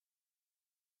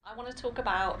I want to talk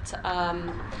about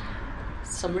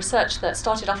some research that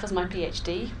started off as my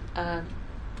PhD,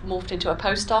 morphed into a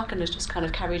postdoc and has just kind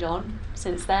of carried on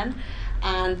since then,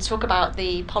 and talk about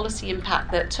the policy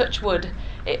impact that, touch wood,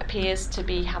 it appears to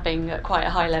be having at quite a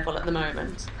high level at the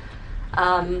moment.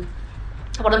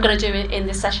 What I'm going to do in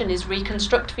this session is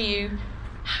reconstruct for you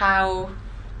how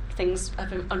things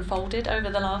have unfolded over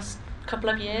the last couple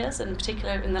of years, and in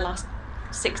particular in the last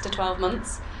 6 to 12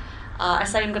 months. I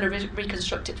say I'm going to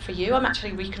reconstruct it for you. I'm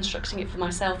actually reconstructing it for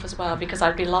myself as well, because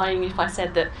I'd be lying if I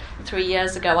said that 3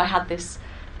 years ago I had this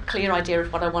clear idea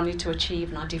of what I wanted to achieve,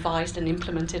 and I devised and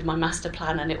implemented my master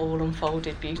plan, and it all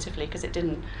unfolded beautifully, because it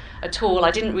didn't at all.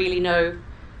 I didn't really know,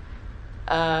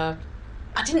 I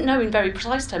didn't know in very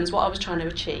precise terms what I was trying to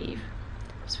achieve.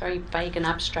 It was very vague and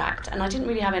abstract, and I didn't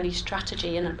really have any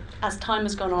strategy, and as time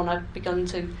has gone on I've begun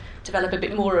to develop a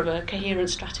bit more of a coherent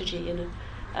strategy and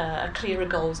clearer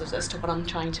goals as to what I'm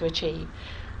trying to achieve.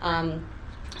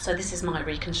 So this is my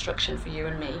reconstruction for you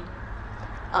and me.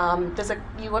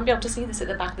 You won't be able to see this at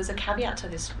the back. There's a caveat to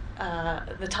this,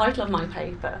 the title of my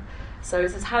paper. So it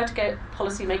says, how to get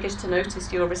policymakers to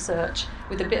notice your research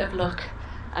with a bit of luck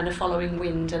and a following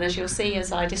wind. And as you'll see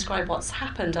as I describe what's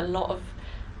happened, a lot of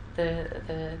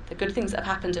the good things that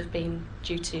have happened have been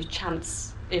due to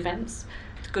chance events,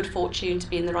 good fortune to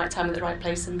be in the right time at the right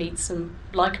place and meet some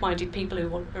like-minded people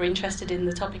who are interested in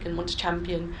the topic and want to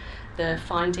champion the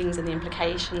findings and the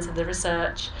implications of the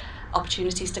research,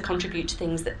 opportunities to contribute to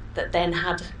things that then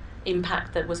had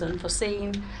impact that was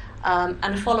unforeseen.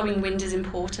 And following wind is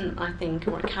important, I think,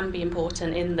 or it can be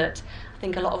important, in that I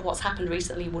think a lot of what's happened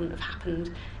recently wouldn't have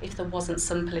happened if there wasn't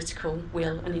some political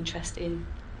will and interest in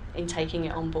taking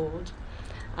it on board.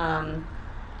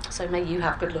 So may you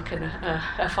have good luck and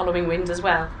a following wind as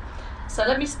well. So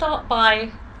let me start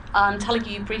by telling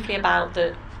you briefly about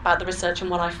the research and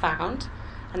what I found,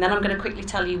 and then I'm going to quickly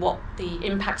tell you what the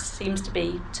impact seems to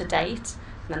be to date,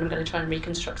 and then I'm going to try and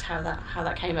reconstruct how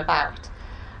that came about.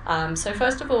 So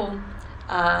first of all,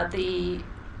 the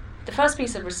first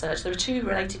piece of research, there are two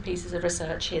related pieces of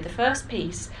research here. The first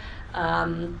piece,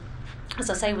 as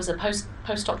I say, was a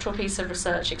postdoctoral piece of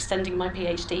research extending my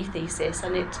PhD thesis,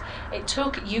 and it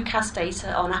took UCAS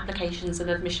data on applications and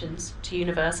admissions to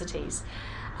universities,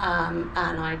 and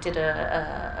I did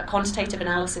a quantitative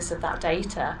analysis of that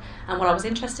data. And what I was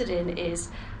interested in is,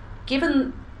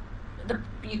 given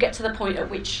you get to the point at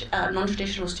which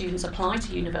non-traditional students apply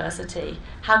to university,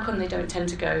 how come they don't tend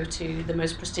to go to the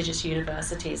most prestigious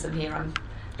universities? And here I'm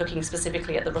looking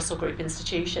specifically at the Russell Group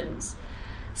institutions.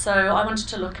 So I wanted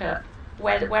to look at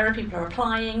where people are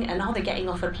applying, and are they getting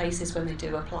offered places when they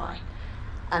do apply.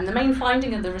 And the main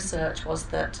finding of the research was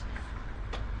that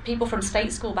people from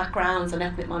state school backgrounds and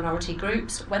ethnic minority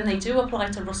groups, when they do apply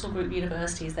to Russell Group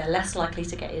universities, they're less likely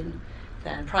to get in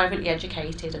than privately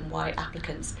educated and white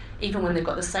applicants, even when they've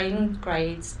got the same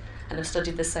grades and have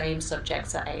studied the same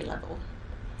subjects at A level.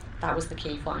 That was the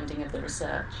key finding of the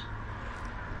research.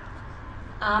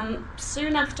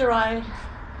 Soon after I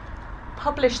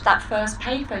published that first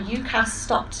paper, UCAS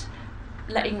stopped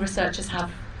letting researchers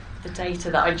have the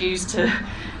data that I'd used to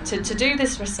do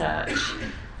this research.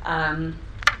 And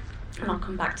I'll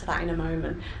come back to that in a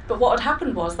moment. But what had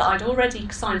happened was that I'd already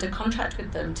signed a contract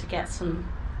with them to get some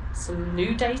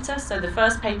new data. So the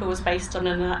first paper was based on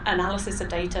an analysis of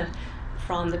data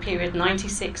from the period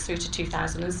 96 through to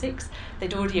 2006.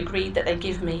 They'd already agreed that they'd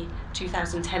give me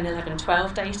 2010, 11,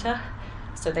 12 data.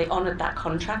 So they honoured that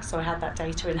contract, so I had that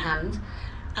data in hand.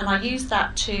 And I used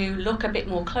that to look a bit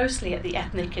more closely at the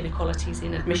ethnic inequalities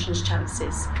in admissions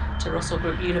chances to Russell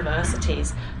Group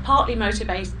universities, partly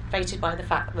motivated by the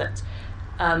fact that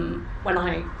when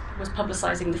I was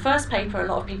publicising the first paper, a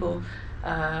lot of people,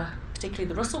 particularly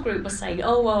the Russell Group, were saying,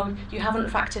 oh, well, you haven't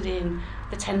factored in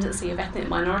the tendency of ethnic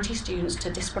minority students to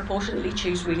disproportionately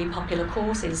choose really popular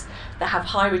courses that have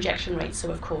high rejection rates, so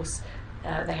of course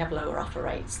they have lower offer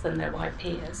rates than their white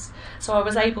peers. So I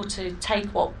was able to take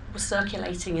what was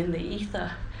circulating in the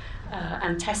ether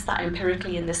and test that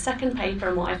empirically in the second paper,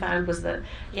 and what I found was that,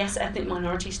 yes, ethnic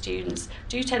minority students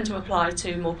do tend to apply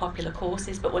to more popular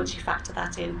courses, but once you factor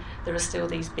that in, there are still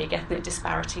these big ethnic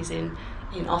disparities in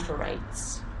offer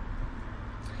rates.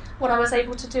 What I was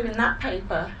able to do in that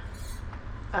paper,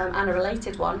 and a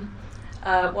related one,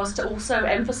 was to also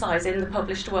emphasise in the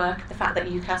published work the fact that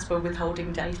UCAS were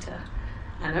withholding data.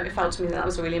 And it felt to me that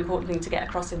was a really important thing to get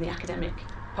across in the academic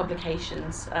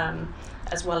publications,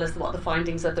 as well as what the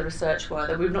findings of the research were,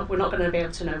 that we're not going to be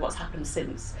able to know what's happened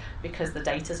since, because the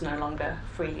data is no longer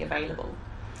freely available.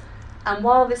 And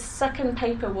while this second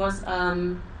paper was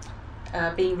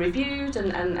being reviewed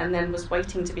and then was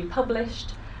waiting to be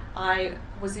published, I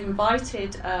was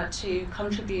invited to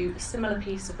contribute a similar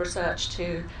piece of research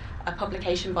to a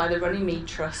publication by the Runnymede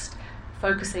Trust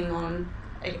focusing on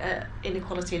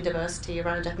inequality and diversity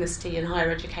around ethnicity in higher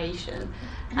education.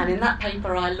 And in that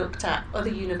paper I looked at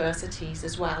other universities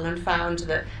as well and found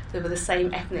that there were the same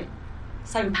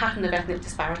pattern of ethnic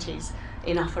disparities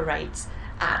in offer rates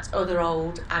at other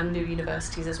old and new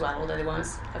universities as well, although they weren't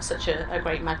of such a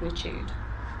great magnitude.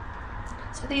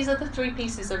 So these are the three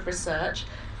pieces of research.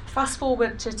 Fast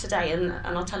forward to today, and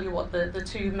I'll tell you what the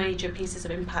two major pieces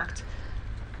of impact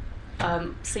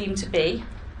seem to be.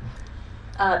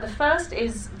 The first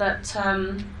is that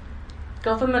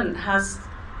government has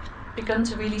begun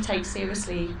to really take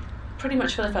seriously, pretty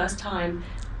much for the first time,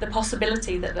 the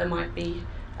possibility that there might be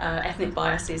ethnic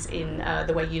biases in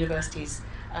the way universities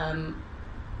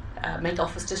make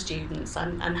offers to students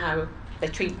and how they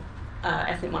treat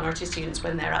ethnic minority students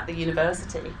when they're at the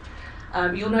university.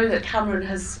 You'll know that Cameron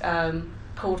has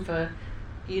called for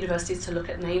universities to look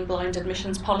at name-blind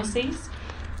admissions policies.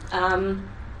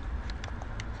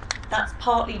 That's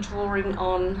partly drawing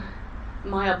on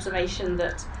my observation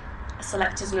that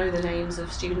selectors know the names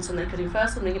of students and they could infer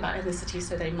something about ethnicity,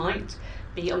 so they might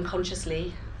be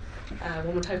unconsciously,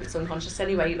 one would hope it's unconscious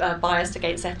anyway, biased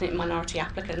against ethnic minority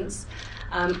applicants.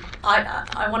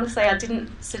 I want to say I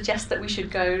didn't suggest that we should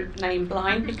go name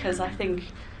blind, because I think,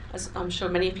 as I'm sure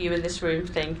many of you in this room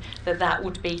think, that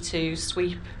would be to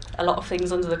sweep a lot of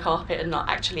things under the carpet and not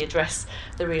actually address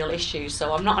the real issues.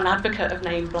 So I'm not an advocate of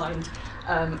name blind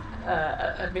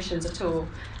admissions at all,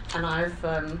 and I've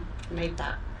made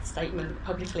that statement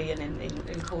publicly and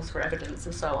in calls for evidence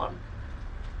and so on.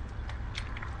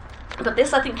 But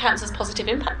this, I think, counts as positive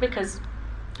impact because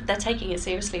they're taking it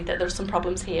seriously, that there are some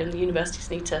problems here and the universities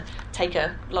need to take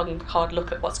a long, hard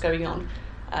look at what's going on,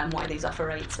 why these offer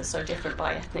rates are so different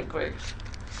by ethnic group.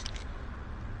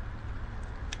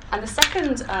 And the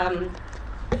second,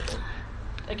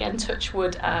 again, touch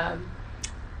wood,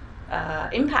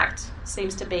 impact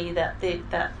seems to be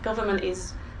that government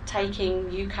is taking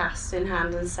UCAS in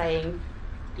hand and saying,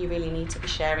 you really need to be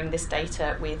sharing this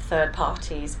data with third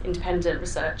parties, independent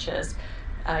researchers.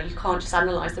 You can't just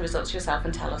analyse the results yourself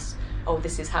and tell us, oh,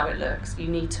 this is how it looks. You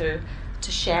need to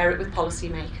share it with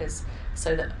policymakers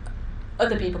so that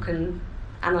other people can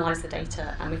analyse the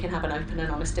data and we can have an open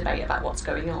and honest debate about what's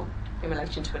going on in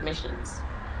relation to admissions.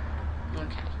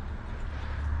 Okay.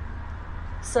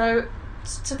 So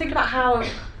to think about how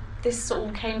this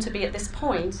all came to be at this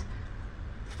point,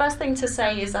 first thing to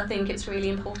say is I think it's really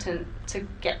important to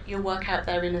get your work out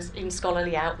there in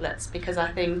scholarly outlets, because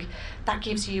I think that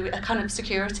gives you a kind of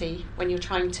security when you're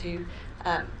trying to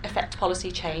affect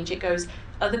policy change. It goes,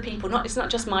 other people, it's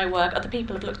not just my work, other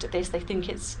people have looked at this, they think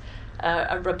it's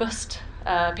a robust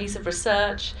piece of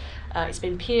research, it's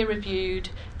been peer reviewed,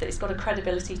 that it's got a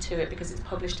credibility to it because it's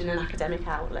published in an academic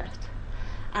outlet.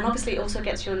 And obviously it also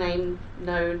gets your name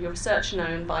known, your research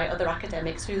known by other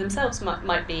academics who themselves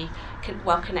might be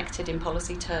well connected in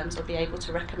policy terms or be able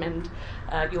to recommend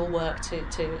your work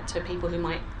to people who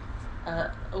might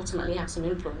ultimately have some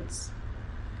influence.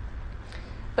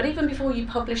 But even before you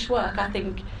publish work, I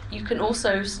think you can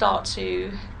also start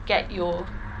to get your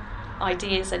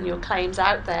ideas and your claims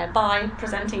out there by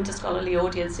presenting to scholarly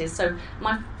audiences. So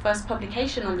my first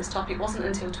publication on this topic wasn't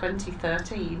until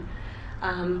 2013.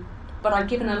 But I'd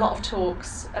given a lot of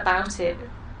talks about it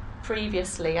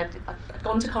previously. I'd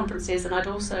gone to conferences and I'd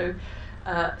also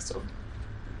sort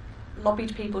of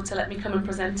lobbied people to let me come and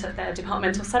present at their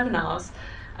departmental seminars.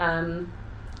 And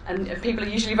people are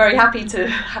usually very happy to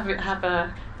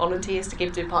have volunteers to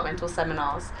give departmental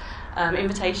seminars,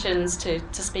 invitations to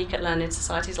speak at learned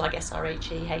societies like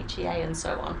SRHE, HEA and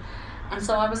so on. And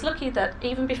so I was lucky that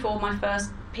even before my first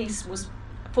piece was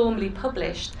formally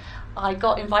published, I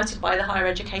got invited by the Higher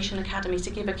Education Academy to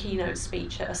give a keynote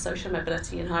speech at a social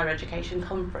mobility and higher education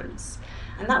conference.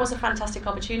 And that was a fantastic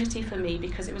opportunity for me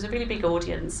because it was a really big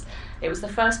audience. It was the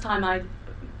first time I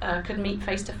could meet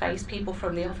face-to-face people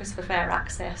from the Office for Fair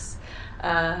Access,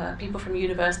 people from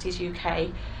Universities UK,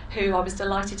 who I was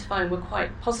delighted to find were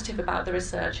quite positive about the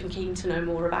research and keen to know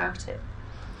more about it.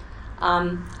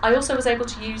 I also was able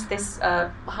to use this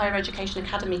Higher Education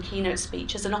Academy keynote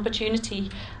speech as an opportunity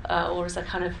or as a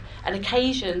kind of an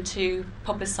occasion to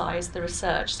publicise the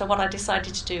research. So what I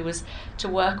decided to do was to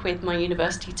work with my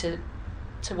university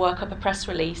to work up a press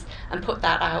release and put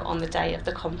that out on the day of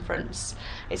the conference.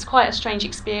 It's quite a strange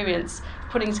experience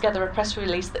putting together a press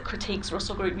release that critiques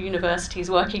Russell Group universities,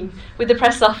 working with the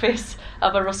press office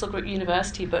of a Russell Group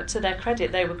university, but to their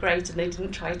credit they were great and they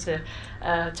didn't try to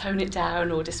tone it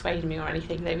down or dissuade me or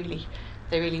anything. They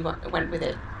really went with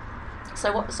it.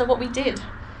 So what we did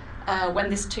when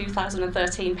this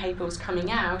 2013 paper was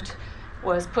coming out,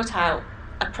 was put out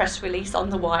a press release on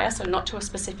the wire, so not to a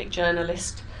specific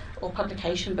journalist or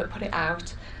publication, but put it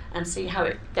out and see how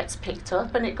it gets picked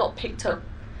up. And it got picked up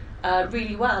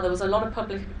really well. There was a lot of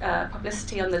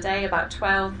publicity on the day. About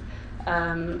 12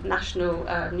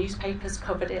 national newspapers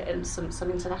covered it, and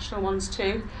some international ones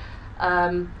too.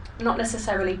 Not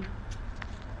necessarily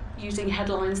using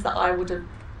headlines that I would have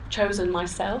chosen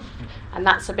myself, and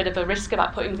that's a bit of a risk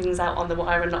about putting things out on the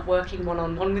wire and not working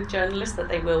one-on-one with journalists, that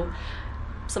they will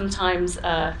sometimes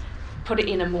put it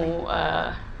in a more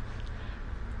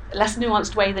less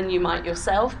nuanced way than you might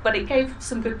yourself, but it gave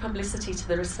some good publicity to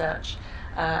the research,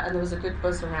 and there was a good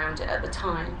buzz around it at the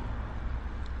time.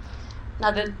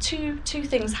 Now, the two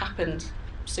things happened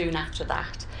soon after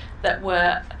that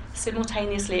were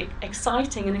simultaneously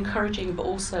exciting and encouraging, but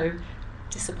also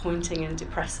disappointing and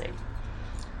depressing.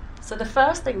 So the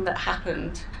first thing that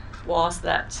happened was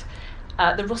that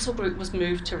the Russell Group was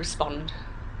moved to respond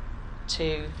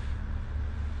to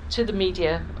the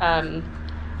media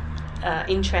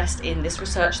interest in this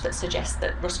research that suggests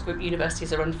that Russell Group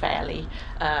universities are unfairly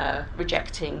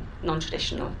rejecting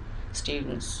non-traditional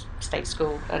students, state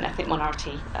school and ethnic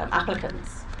minority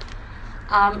applicants.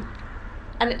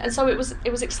 And so it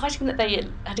was exciting that they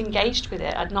had engaged with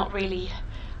it.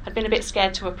 I'd been a bit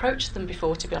scared to approach them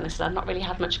before, to be honest. I'd not really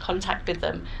had much contact with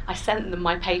them. I sent them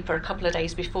my paper a couple of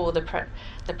days before the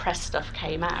press stuff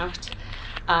came out,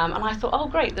 and I thought, oh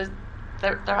great, they're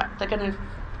going to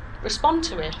respond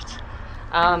to it.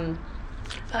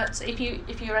 But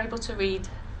if you're able to read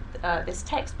this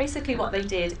text, basically what they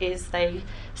did is they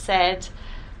said,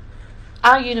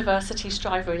 our universities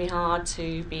strive really hard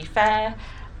to be fair.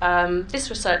 This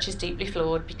research is deeply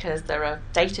flawed because there are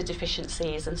data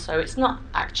deficiencies, and so it's not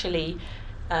actually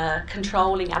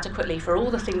controlling adequately for all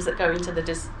the things that go into the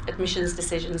admissions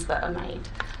decisions that are made.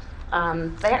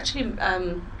 They actually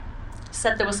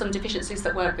said there were some deficiencies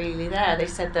that weren't really there. They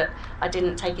said that I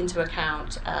didn't take into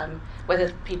account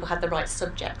whether people had the right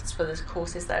subjects for the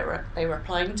courses they were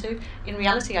applying to. In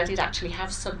reality, I did actually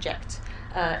have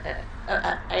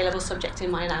A-level subject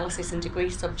in my analysis and degree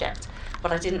subject,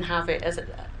 but I didn't have it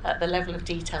at the level of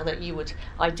detail that you would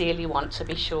ideally want to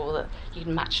be sure that you'd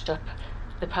matched up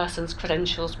the person's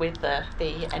credentials with the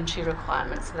entry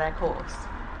requirements of their course.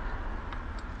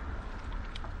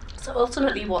 So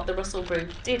ultimately what the Russell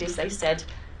Group did is they said,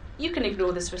 you can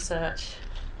ignore this research,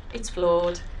 it's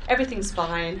flawed, everything's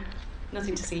fine,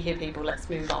 nothing to see here people, let's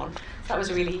move on. That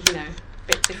was really, a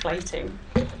bit deflating.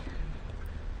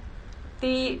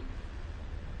 The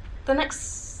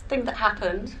next thing that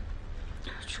happened,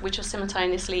 which was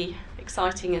simultaneously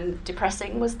exciting and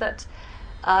depressing, was that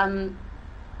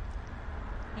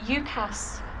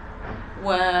UCAS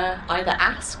were either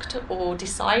asked or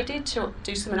decided to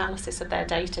do some analysis of their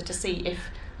data to see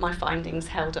if my findings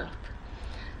held up.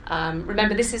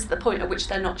 Remember, this is the point at which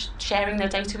they're not sharing their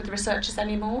data with the researchers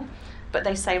anymore, but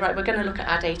they say, right, we're going to look at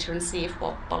our data and see if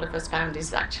what Boliver's found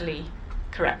is actually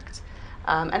correct.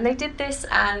 And they did this,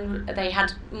 and they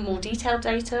had more detailed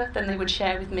data than they would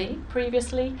share with me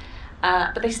previously,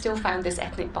 but they still found this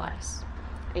ethnic bias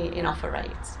in offer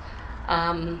rates.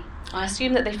 I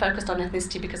assume that they focused on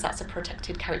ethnicity because that's a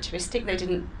protected characteristic. They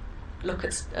didn't look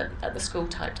at the school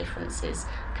type differences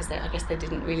because I guess they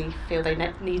didn't really feel they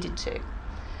needed to.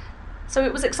 So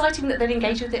it was exciting that they'd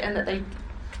engaged with it and that they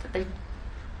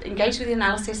engaged with the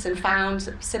analysis and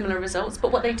found similar results,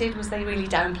 but what they did was they really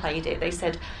downplayed it. They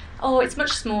said, oh, it's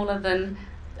much smaller than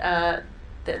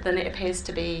it appears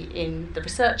to be in the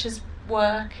researchers'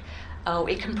 work. Oh,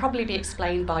 it can probably be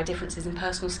explained by differences in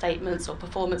personal statements or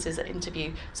performances at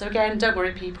interview. So again, don't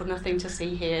worry people, nothing to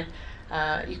see here.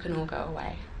 You can all go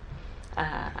away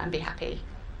and be happy.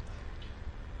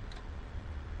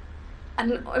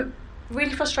 And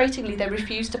really frustratingly, they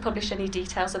refused to publish any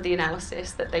details of the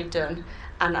analysis that they'd done.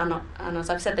 And as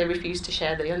I've said, they refused to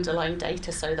share the underlying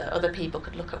data so that other people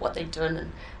could look at what they'd done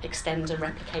and extend and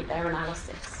replicate their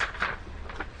analysis.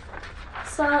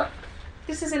 So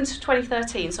this is into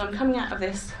 2013, so I'm coming out of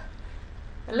this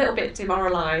a little bit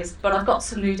demoralised, but I've got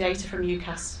some new data from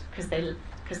UCAS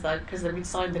because we'd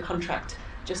signed the contract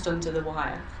just under the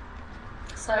wire.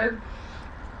 So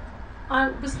I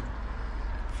was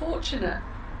fortunate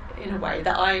in a way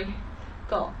that I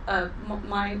got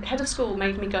my head of school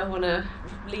made me go on a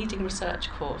leading research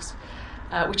course,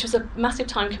 which was a massive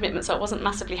time commitment, so I wasn't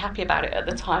massively happy about it at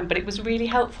the time, but it was really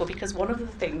helpful because one of the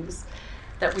things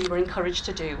that we were encouraged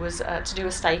to do was to do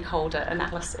a stakeholder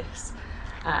analysis.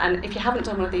 And if you haven't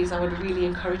done one of these, I would really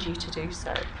encourage you to do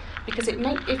so, because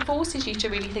it forces you to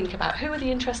really think about who are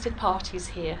the interested parties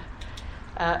here,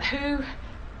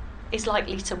 is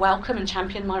likely to welcome and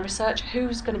champion my research?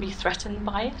 Who's going to be threatened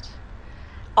by it?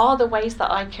 Are there ways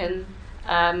that I can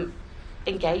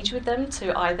engage with them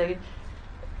to either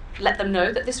let them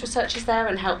know that this research is there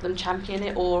and help them champion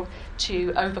it, or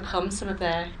to overcome some of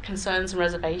their concerns and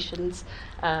reservations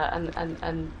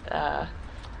and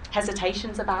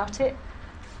hesitations about it?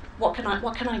 What can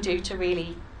I do to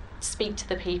really speak to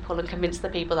the people and convince the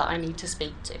people that I need to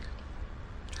speak to?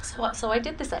 So I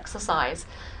did this exercise,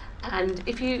 and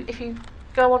if you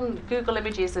go on Google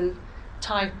Images and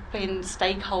type in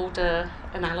stakeholder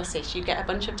analysis, you get a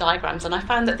bunch of diagrams, and I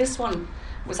found that this one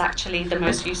was actually the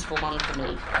most useful one for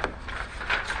me.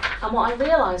 And what I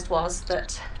realised was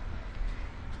that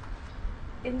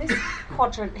in this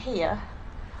quadrant here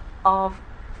of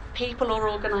people or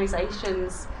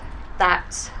organisations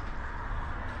that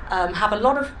have a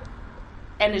lot of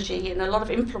energy and a lot of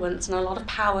influence and a lot of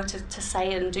power to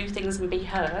say and do things and be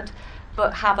heard,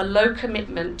 but have a low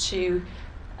commitment to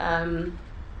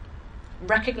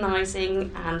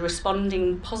recognising and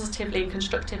responding positively and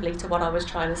constructively to what I was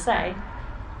trying to say.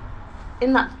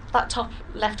 In that top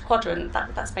left quadrant,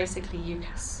 that's basically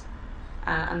UCAS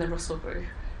and the Russell Group,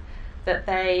 that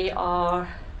they are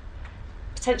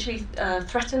potentially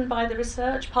threatened by the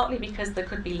research, partly because there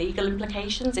could be legal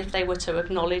implications if they were to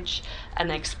acknowledge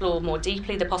and explore more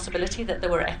deeply the possibility that there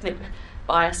were ethnic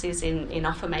biases in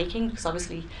offer making, because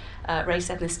obviously race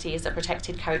ethnicity is a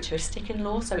protected characteristic in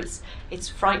law, so it's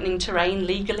frightening terrain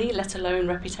legally, let alone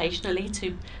reputationally,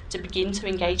 to begin to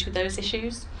engage with those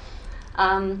issues.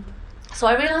 So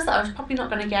I realised that I was probably not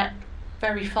going to get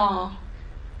very far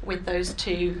with those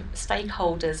two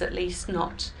stakeholders, at least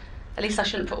I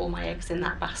shouldn't put all my eggs in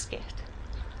that basket.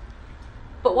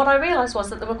 But what I realised was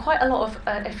that there were quite a lot of,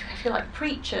 if you like,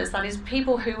 preachers, that is,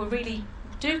 people who really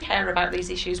do care about these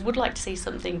issues, would like to see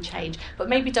something change, but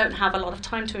maybe don't have a lot of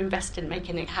time to invest in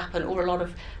making it happen, or a lot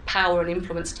of power and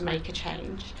influence to make a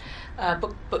change,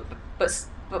 but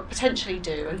potentially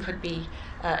do and could be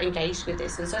engaged with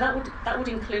this. And so that would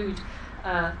include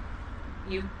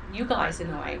you guys in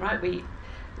a way, right?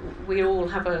 We all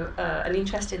have an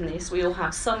interest in this. We all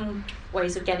have some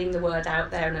ways of getting the word out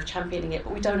there and of championing it,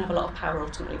 but we don't have a lot of power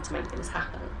ultimately to make things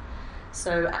happen.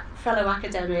 So fellow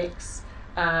academics,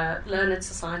 learned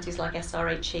societies like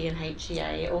SRHE and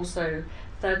HEA, also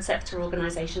third sector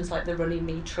organisations like the Running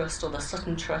Me Trust or the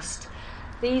Sutton Trust.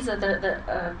 These are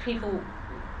the people,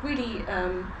 really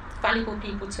valuable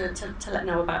people to let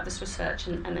know about this research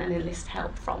and enlist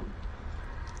help from.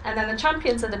 And then the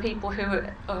champions are the people who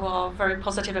are very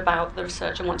positive about the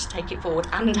research and want to take it forward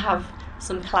and have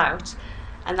some clout.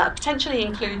 And that potentially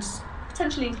includes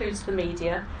the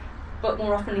media, but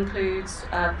more often includes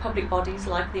public bodies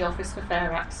like the Office for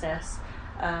Fair Access,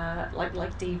 like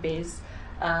DBIS,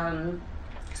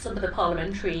 some of the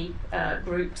parliamentary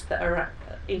groups that are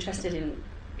interested in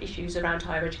issues around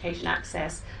higher education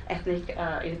access, ethnic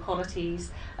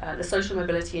inequalities, the Social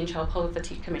Mobility and Child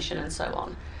Poverty Commission, and so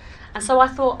on. And so I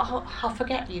thought, I'll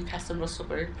forget UCAS and Russell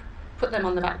Group, put them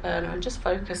on the back burner and just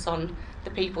focus on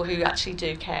the people who actually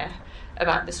do care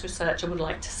about this research and would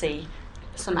like to see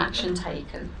some action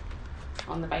taken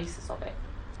on the basis of it.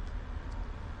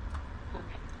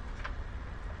 Okay.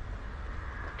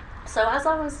 So as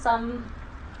I was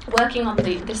working on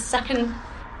this second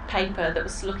paper that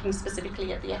was looking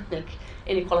specifically at the ethnic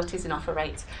inequalities in offer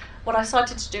rates, what I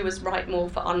started to do was write more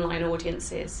for online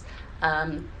audiences.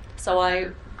 So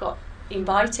I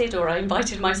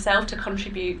invited myself to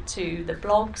contribute to the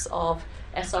blogs of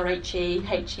SRHE,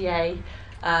 HEA,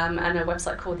 and a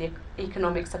website called the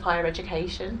Economics of Higher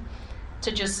Education,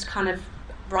 to just kind of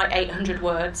write 800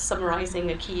 words summarising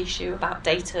a key issue about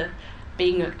data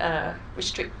being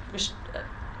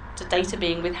data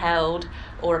being withheld,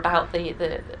 or about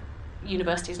the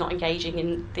universities not engaging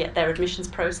in their admissions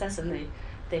process and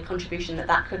the contribution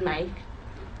that could make.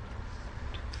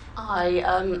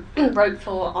 I wrote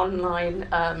for online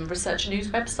research news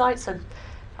websites. So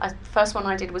the first one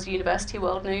I did was University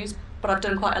World News, but I've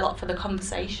done quite a lot for The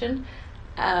Conversation.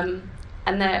 And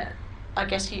I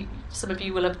guess some of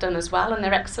you will have done as well, and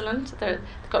they're excellent. They've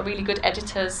got really good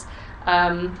editors.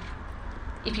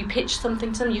 If you pitch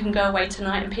something to them, you can go away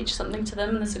tonight and pitch something to them,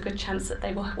 and there's a good chance that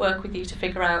they will work with you to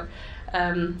figure out,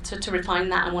 to refine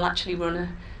that, and will actually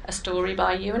run a story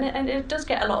by you. And it does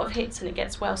get a lot of hits, and it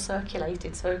gets well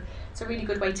circulated, so it's a really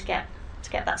good way to get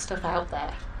that stuff out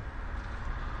there.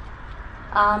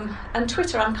 And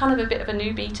Twitter, I'm kind of a bit of a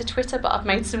newbie to Twitter, but I've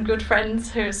made some good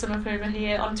friends, some of whom are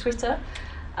here on Twitter.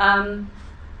 And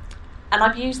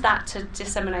I've used that to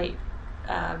disseminate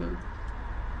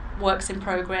works in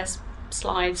progress,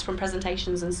 slides from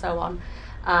presentations and so on.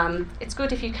 It's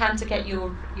good if you can to get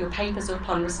your papers up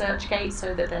on ResearchGate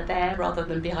so that they're there rather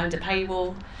than behind a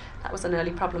paywall. That was an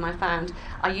early problem I found.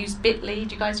 I used Bitly.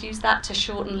 Do you guys use that to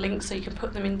shorten links so you can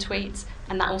put them in tweets?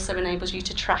 And that also enables you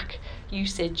to track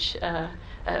usage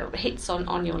hits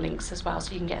on your links as well,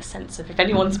 so you can get a sense of if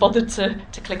anyone's bothered to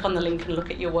click on the link and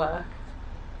look at your work.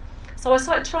 So I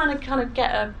started trying to kind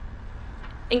of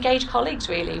engage colleagues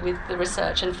really with the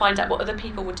research and find out what other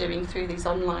people were doing through these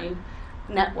online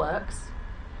networks.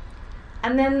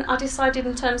 And then I decided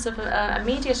in terms of a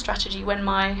media strategy, when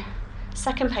my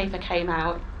second paper came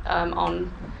out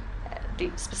on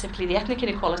specifically the ethnic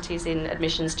inequalities in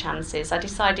admissions chances, I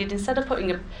decided instead of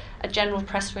putting a general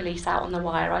press release out on the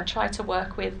wire, I'd try to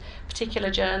work with particular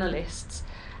journalists.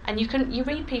 And you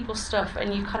read people's stuff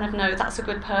and you kind of know that's a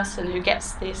good person who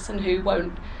gets this and who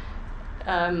won't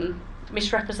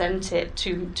misrepresent it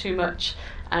too much,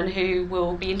 and who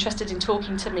will be interested in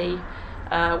talking to me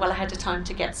well ahead of time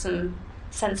to get some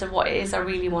sense of what it is I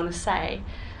really want to say.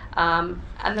 And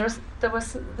there's a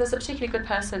particularly good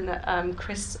person,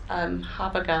 Chris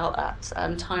Habergal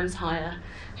at Times Higher,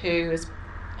 who has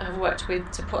worked with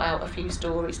to put out a few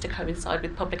stories to coincide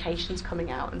with publications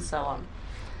coming out and so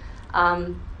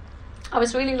on. I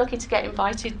was really lucky to get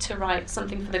invited to write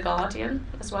something for The Guardian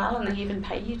as well, and they even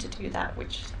pay you to do that,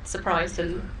 which surprised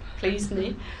and pleased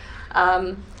me.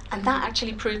 And that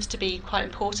actually proves to be quite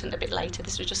important a bit later.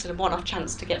 This was just a one-off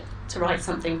chance to get to write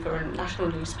something for a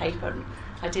national newspaper, and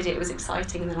I did it. It was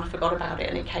exciting, and then I forgot about it,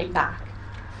 and it came back.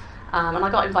 And I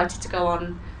got invited to go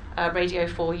on Radio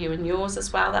 4 You and Yours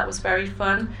as well. That was very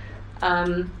fun.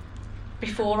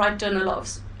 Before I'd done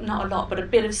a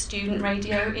bit of student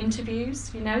radio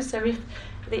interviews, so if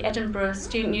the Edinburgh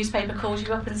student newspaper calls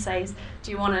you up and says,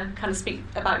 do you want to kind of speak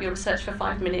about your research for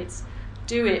 5 minutes,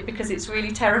 do it, because it's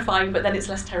really terrifying, but then it's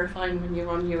less terrifying when you're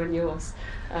on You and Yours,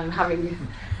 having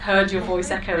heard your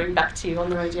voice echoing back to you on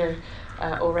the radio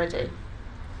already.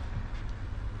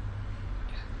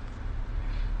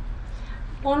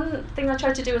 One thing I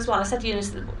tried to do as well, I said,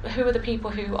 who are the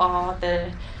people who are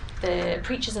the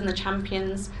preachers and the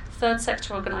champions? Third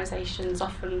sector organisations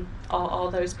often are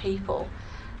those people.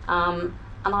 And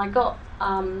I got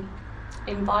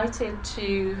invited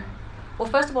to, well,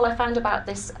 first of all, I found about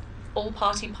this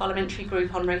all-party parliamentary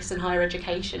group on race and higher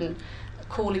education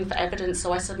calling for evidence,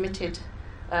 so I submitted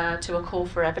to a call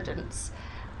for evidence.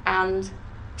 And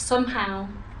somehow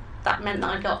that meant that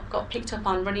I got picked up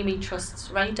on Runnymede Trust's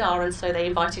radar, and so they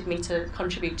invited me to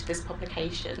contribute to this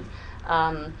publication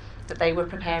that they were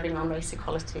preparing on race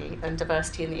equality and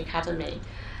diversity in the academy.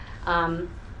 And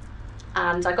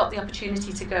I got the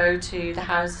opportunity to go to the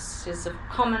Houses of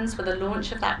Commons for the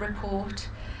launch of that report,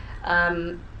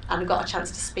 and got a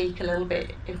chance to speak a little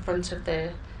bit in front of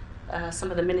some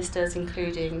of the ministers,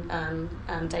 including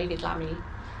David Lammy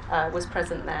was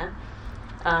present there.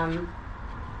 And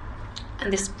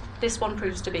this one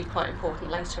proves to be quite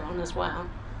important later on as well.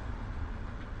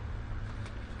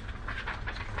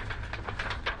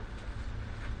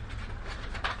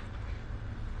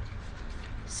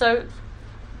 So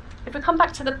if we come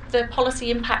back to the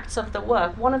policy impacts of the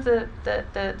work, one of the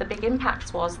big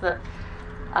impacts was that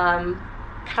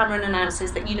Cameron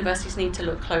announces that universities need to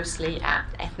look closely at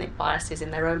ethnic biases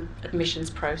in their own admissions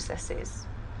processes.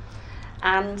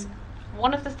 And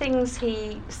one of the things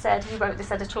he said, he wrote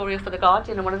this editorial for The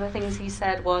Guardian, and one of the things he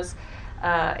said was,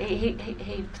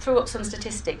 he threw up some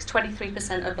statistics.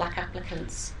 23% of black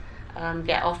applicants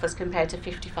get offers compared to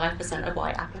 55% of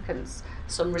white applicants,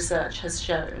 some research has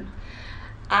shown.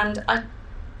 And I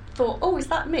thought, oh, is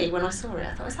that me? When I saw it,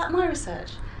 I thought, is that my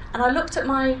research? And I looked at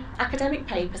my academic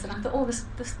papers and I thought, oh,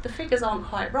 the figures aren't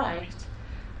quite right.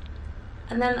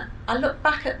 And then I looked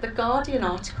back at the Guardian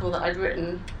article that I'd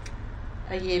written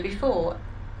a year before,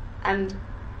 and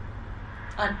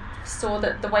I saw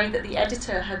that the way that the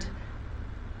editor had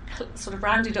sort of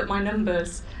rounded up my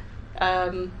numbers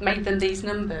made them these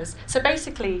numbers. So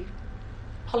basically,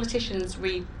 politicians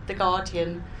read the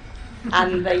Guardian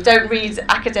and they don't read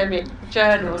academic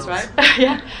journals, right?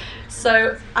 Yeah.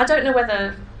 So I don't know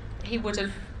whether he would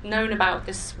have known about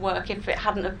this work if it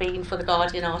hadn't have been for the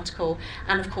Guardian article,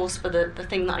 and of course for the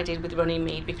thing that I did with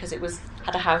Runnymede, because it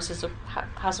had a House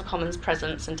of Commons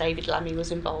presence and David Lammy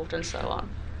was involved and so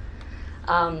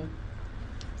on.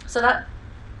 So that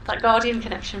Guardian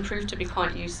connection proved to be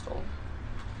quite useful.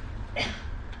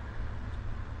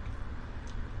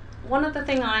 One of the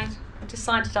things I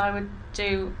decided I would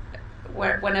do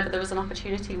whenever there was an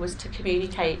opportunity, was to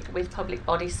communicate with public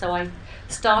bodies. So I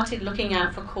started looking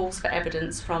out for calls for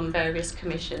evidence from various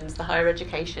commissions, the Higher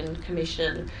Education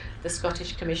Commission, the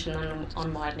Scottish Commission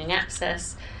on Widening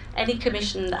Access, any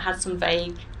commission that had some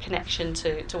vague connection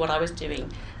to what I was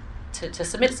doing, to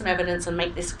submit some evidence and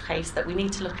make this case that we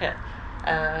need to look at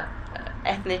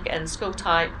ethnic and school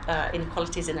type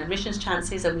inequalities in admissions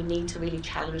chances, and we need to really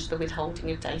challenge the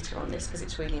withholding of data on this, because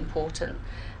it's really important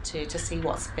to see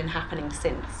what's been happening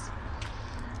since.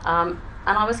 And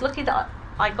I was lucky that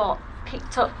I got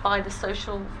picked up by the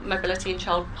Social Mobility and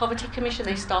Child Poverty Commission.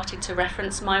 They started to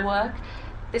reference my work.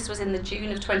 This was in the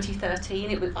June of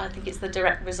 2013. I think it's the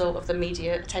direct result of the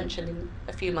media attention in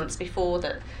a few months before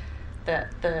that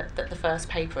the first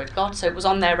paper had got. So it was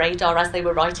on their radar as they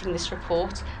were writing this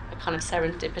report, a kind of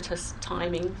serendipitous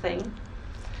timing thing.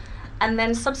 And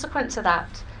then subsequent to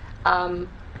that,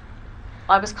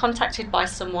 I was contacted by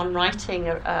someone writing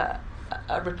a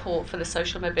report for the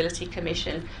Social Mobility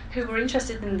Commission who were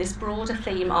interested in this broader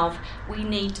theme of we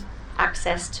need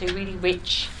access to really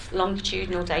rich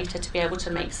longitudinal data to be able to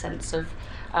make sense of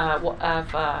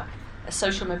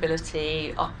social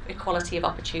mobility, equality of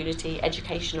opportunity,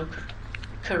 educational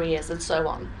careers, and so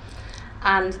on.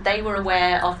 And they were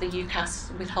aware of the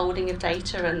UCAS withholding of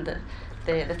data and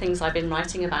the things I've been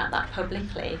writing about that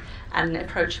publicly, and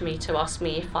approached me to ask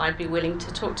me if I'd be willing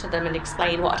to talk to them and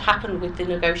explain what had happened with the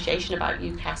negotiation about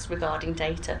UCAS regarding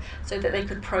data, so that they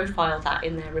could profile that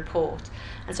in their report.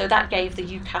 And so that gave the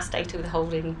UCAS data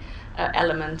withholding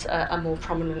element a more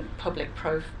prominent public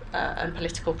and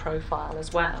political profile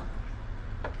as well.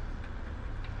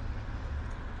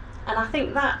 And I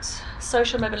think that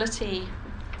social mobility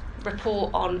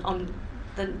report on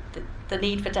the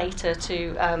need for data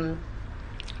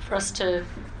for us to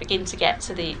begin to get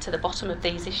to the bottom of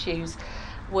these issues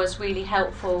was really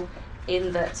helpful,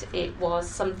 in that it was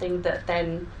something that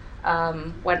then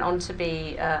went on to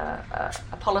be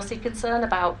a policy concern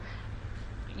about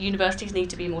universities need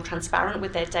to be more transparent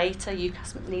with their data.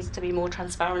 UCAS needs to be more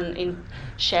transparent in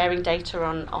sharing data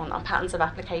on patterns of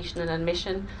application and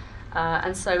admission.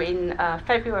 And so in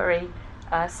February,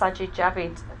 Sajid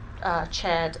Javid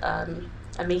chaired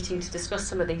a meeting to discuss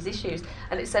some of these issues,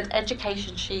 and it said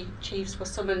education chiefs were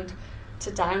summoned to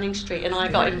Downing Street, and I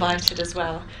got invited as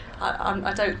well.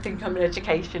 I don't think I'm an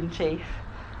education chief,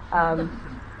 and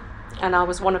I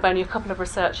was one of only a couple of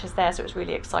researchers there, so it was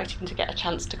really exciting to get a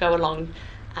chance to go along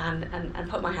and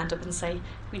put my hand up and say,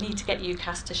 we need to get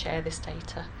UCAS to share this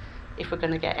data if we're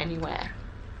going to get anywhere.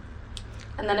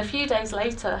 And then a few days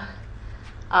later,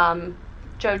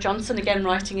 Jo Johnson, again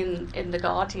writing in The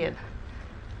Guardian,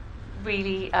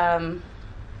 really,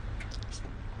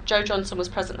 Jo Johnson was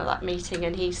present at that meeting,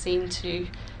 and he seemed to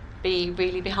be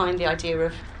really behind the idea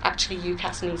of actually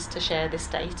UCAS needs to share this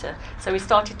data. So we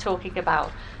started talking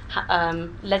about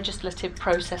legislative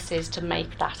processes to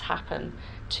make that happen,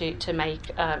 to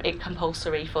make it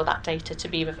compulsory for that data to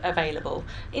be available,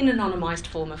 in anonymised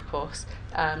form of course,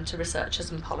 to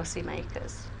researchers and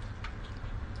policymakers.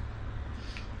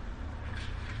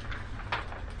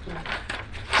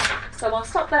 So I'll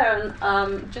stop there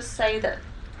and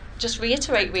just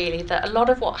reiterate really that a lot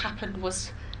of what happened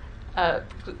was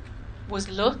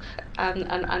luck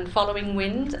and following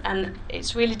wind, and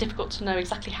it's really difficult to know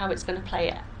exactly how it's going to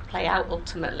play out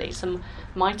ultimately. So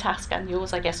my task, and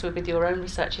yours I guess with your own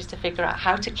research, is to figure out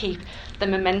how to keep the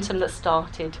momentum that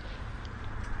started,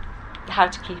 how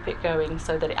to keep it going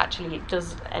so that it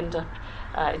does end up,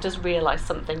 it does realise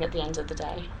something at the end of the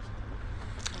day.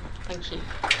 Thank you.